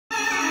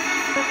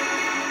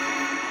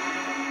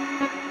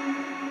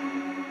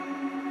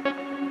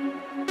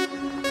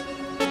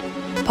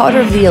Part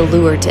of the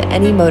allure to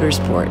any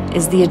motorsport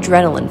is the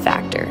adrenaline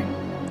factor,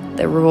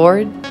 the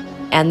reward,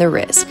 and the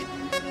risk. Oh,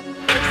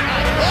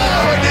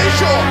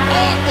 initial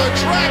off the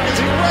track as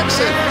he wrecks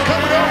it,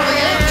 coming over the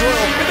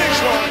Amsoil finish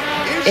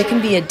line. It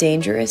can be a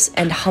dangerous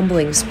and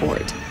humbling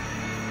sport,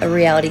 a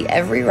reality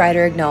every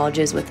rider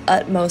acknowledges with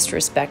utmost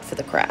respect for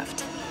the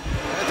craft.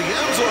 At the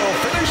Amsoil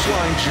finish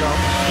line jump.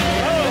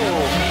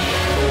 Oh,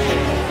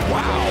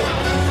 wow.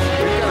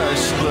 We've got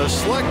the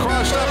sled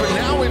crossed up, and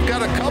now we've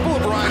got a couple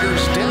of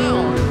riders down.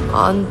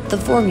 On The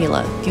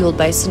Formula, fueled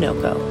by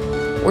Sunoco,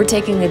 we're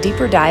taking a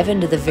deeper dive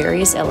into the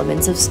various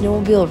elements of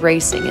snowmobile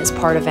racing as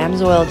part of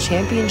Amsoil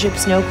Championship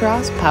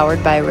Snocross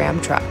powered by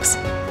Ram trucks.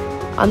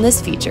 On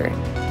this feature,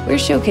 we're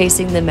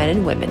showcasing the men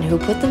and women who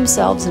put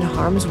themselves in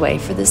harm's way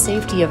for the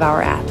safety of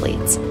our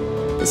athletes,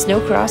 the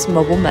Snocross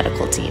Mobile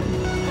Medical Team.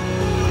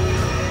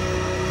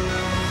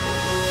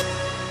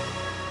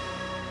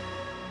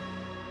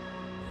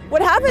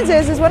 What happens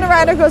is when a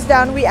rider goes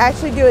down, we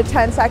actually do a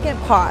 10-second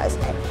pause.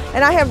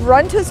 And I have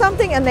run to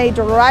something and they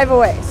drive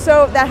away.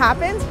 So that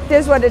happens, it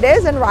is what it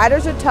is, and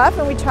riders are tough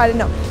and we try to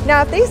know.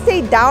 Now if they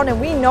stay down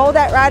and we know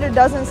that rider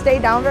doesn't stay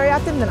down very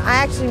often, then I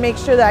actually make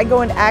sure that I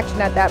go into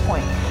action at that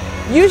point.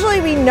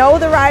 Usually we know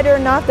the rider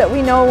enough that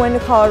we know when to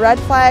call a red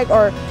flag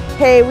or,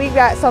 hey, we've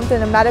got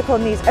something, a medical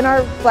needs. And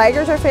our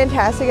flaggers are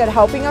fantastic at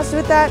helping us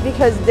with that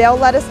because they'll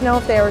let us know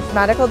if there's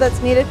medical that's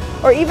needed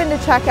or even to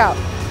check out.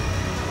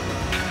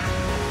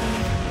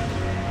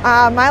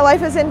 My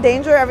life is in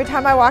danger every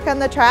time I walk on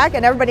the track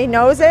and everybody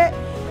knows it.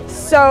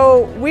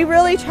 So we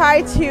really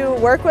try to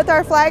work with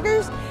our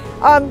flaggers.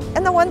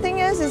 And the one thing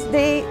is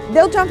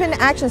they'll jump into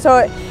action.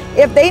 So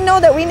if they know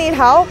that we need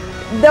help,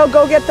 they'll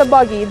go get the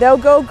buggy, they'll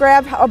go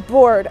grab a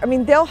board. I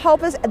mean, they'll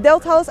help us,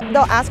 they'll tell us,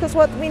 they'll ask us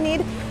what we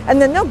need,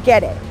 and then they'll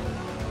get it.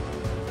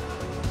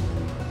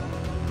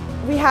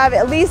 We have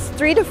at least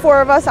 3 to 4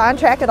 of us on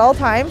track at all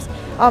times.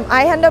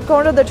 I end up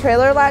going to the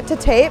trailer a lot to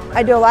tape.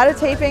 I do a lot of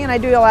taping and I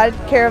do a lot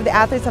of care of the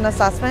athletes and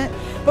assessment.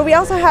 But we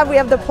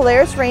have the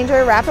Polaris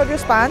Ranger Rapid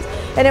Response,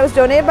 and it was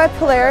donated by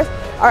Polaris,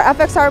 our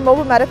FXR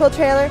mobile medical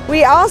trailer.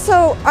 We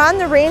also, on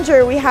the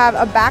Ranger, we have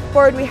a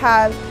backboard, we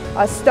have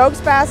a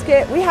Stokes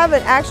basket, we have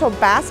an actual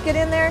basket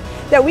in there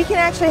that we can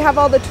actually have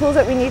all the tools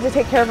that we need to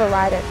take care of a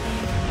rider.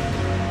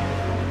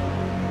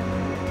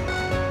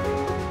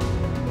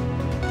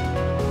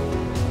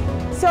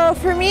 So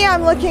for me,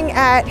 I'm looking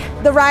at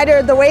the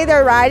rider, the way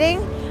they're riding.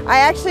 I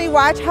actually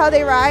watch how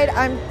they ride.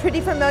 I'm pretty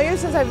familiar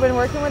since I've been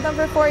working with them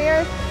for 4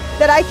 years,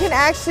 that I can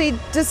actually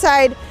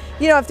decide,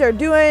 you know, if they're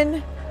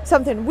doing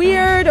something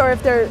weird or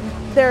if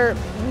their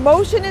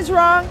motion is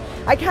wrong.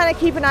 I kind of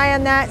keep an eye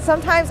on that.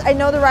 Sometimes I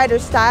know the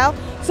rider's style,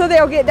 so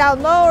they'll get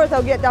down low or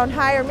they'll get down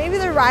high, or maybe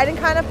they're riding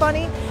kind of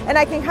funny and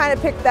I can kind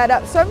of pick that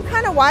up. So I'm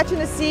kind of watching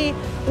to see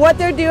what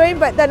they're doing,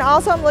 but then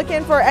also I'm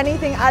looking for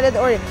anything out of the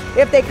ordinary.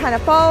 If they kind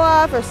of fall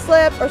off or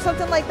slip or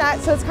something like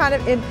that. So it's kind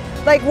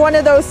of like one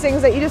of those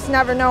things that you just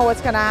never know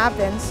what's going to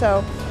happen.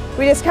 So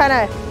we just kind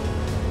of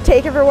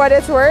take it for what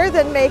it's worth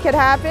and make it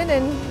happen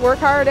and work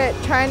hard at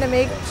trying to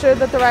make sure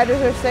that the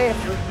riders are safe.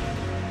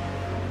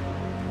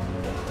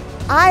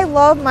 I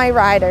love my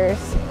riders.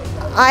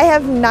 I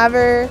have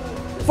never,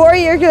 4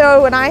 years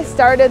ago when I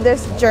started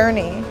this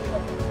journey,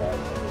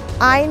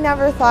 I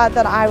never thought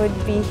that I would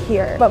be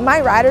here. But my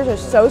riders are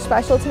so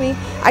special to me.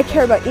 I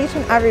care about each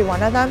and every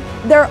one of them.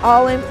 They're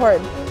all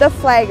important. The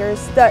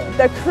flaggers,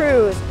 the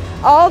crews,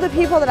 all the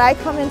people that I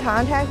come in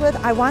contact with,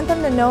 I want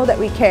them to know that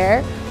we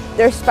care.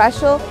 They're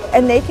special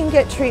and they can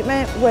get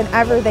treatment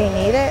whenever they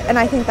need it. And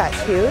I think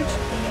that's huge.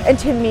 And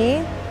to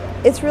me,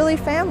 it's really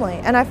family.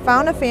 And I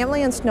found a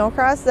family in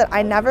Snocross that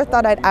I never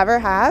thought I'd ever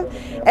have.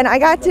 And I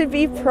got to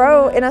be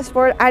pro in a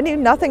sport I knew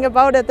nothing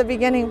about at the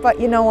beginning, but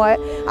you know what?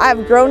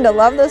 I've grown to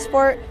love the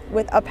sport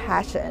with a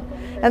passion.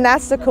 And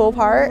that's the cool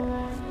part,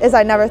 is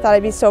I never thought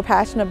I'd be so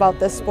passionate about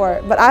this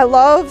sport. But I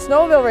love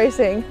snowmobile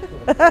racing.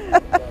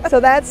 So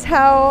that's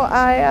how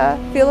I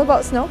feel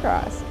about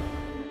Snocross.